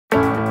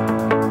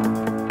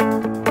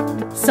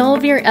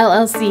Solvere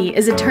LLC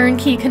is a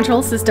turnkey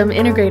control system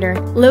integrator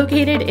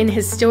located in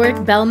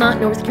historic Belmont,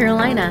 North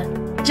Carolina,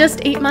 just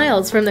 8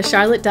 miles from the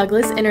Charlotte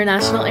Douglas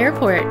International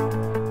Airport.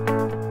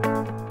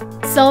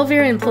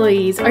 Solvere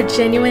employees are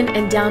genuine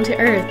and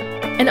down-to-earth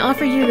and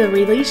offer you the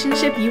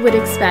relationship you would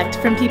expect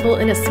from people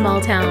in a small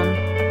town.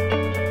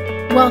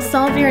 While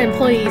Solvere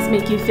employees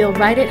make you feel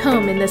right at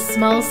home in this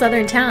small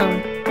southern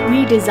town,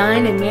 we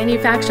design and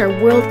manufacture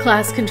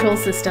world-class control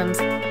systems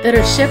that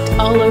are shipped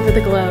all over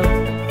the globe.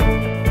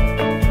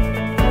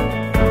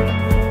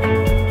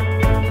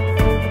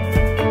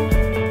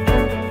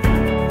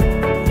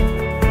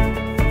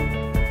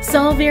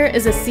 Solvere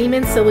is a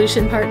Siemens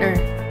solution partner.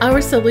 Our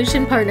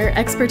solution partner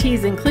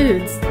expertise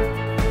includes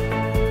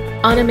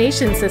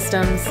automation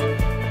systems,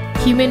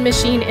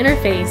 human-machine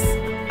interface,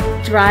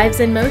 drives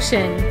and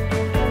motion,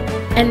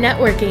 and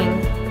networking.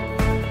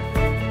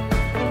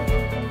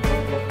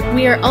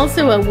 We are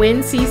also a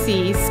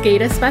WinCC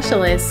SCADA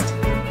specialist.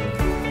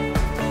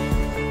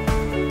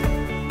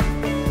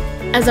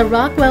 As a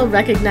Rockwell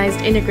recognized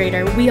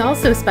integrator, we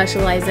also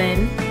specialize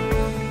in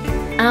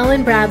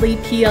Allen Bradley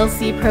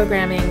PLC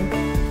programming,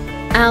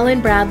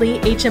 Allen Bradley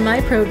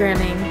HMI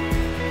programming,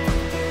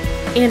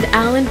 and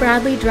Allen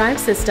Bradley drive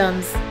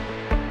systems.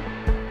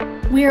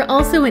 We are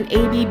also an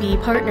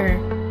ABB partner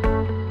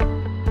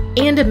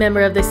and a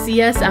member of the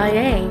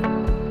CSIA.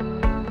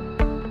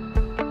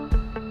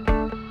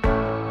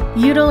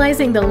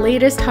 Utilizing the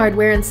latest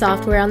hardware and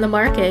software on the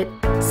market,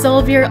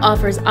 Solvere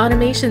offers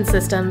automation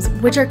systems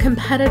which are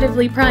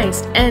competitively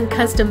priced and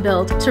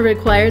custom-built to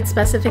required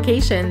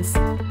specifications.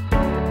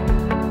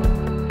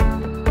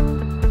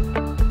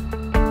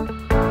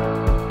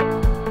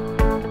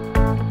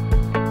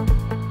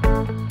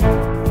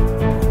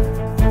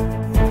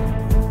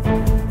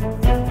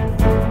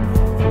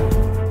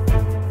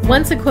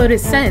 Once a quote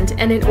is sent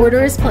and an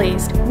order is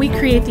placed, we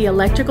create the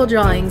electrical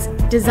drawings,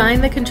 design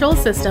the control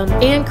system,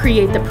 and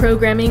create the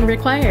programming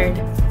required.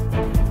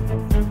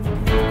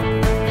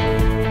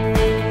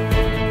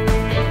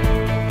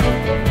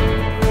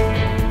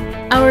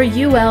 Our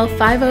UL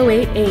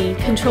 508A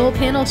control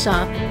panel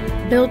shop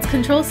builds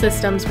control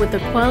systems with the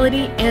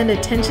quality and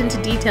attention to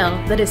detail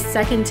that is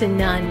second to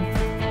none.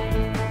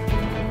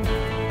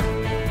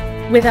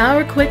 With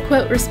our quick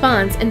quote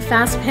response and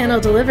fast panel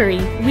delivery,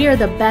 we are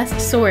the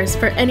best source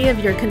for any of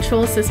your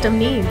control system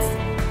needs.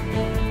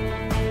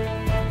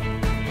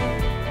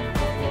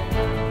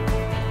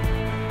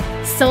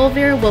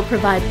 Solvere will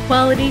provide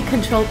quality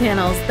control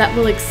panels that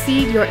will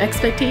exceed your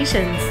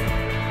expectations.